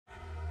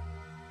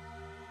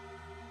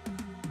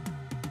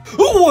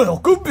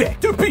Welcome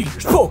back to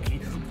Peter's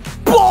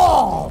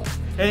Pokeball!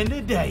 And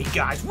today,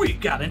 guys, we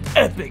got an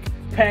epic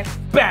pack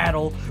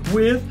battle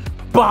with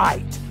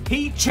Bite.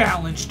 He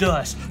challenged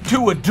us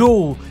to a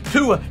duel,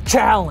 to a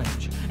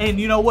challenge.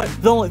 And you know what?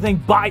 The only thing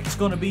Bite's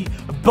gonna be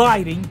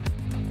biting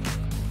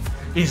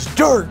is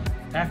dirt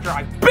after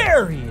I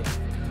bury it.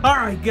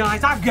 Alright,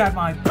 guys, I've got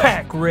my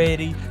pack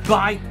ready.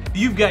 Bite,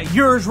 you've got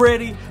yours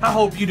ready? I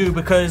hope you do,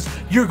 because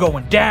you're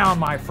going down,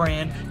 my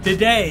friend.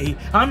 Today,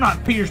 I'm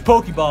not Peter's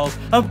Pokeballs,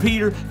 I'm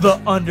Peter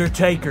the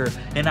Undertaker,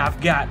 and I've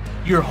got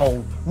your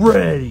hole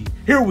ready.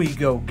 Here we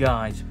go,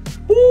 guys.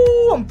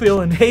 Ooh, I'm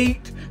feeling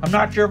heat. I'm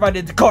not sure if I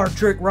did the card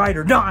trick right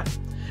or not,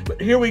 but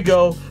here we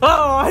go.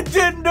 Oh, I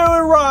didn't do it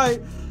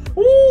right.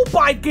 Ooh,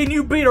 Bite, can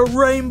you beat a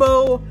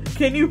rainbow?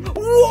 Can you?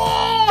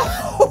 Whoa!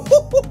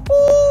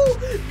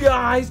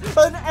 Guys,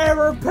 an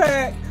error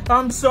pack.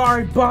 I'm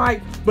sorry,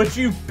 Bite, but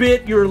you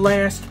bit your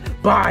last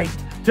bite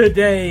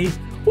today.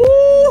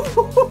 Woo!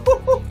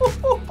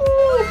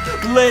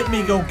 Let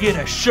me go get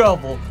a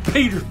shovel.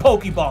 Peter's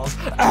Pokeballs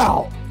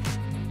out.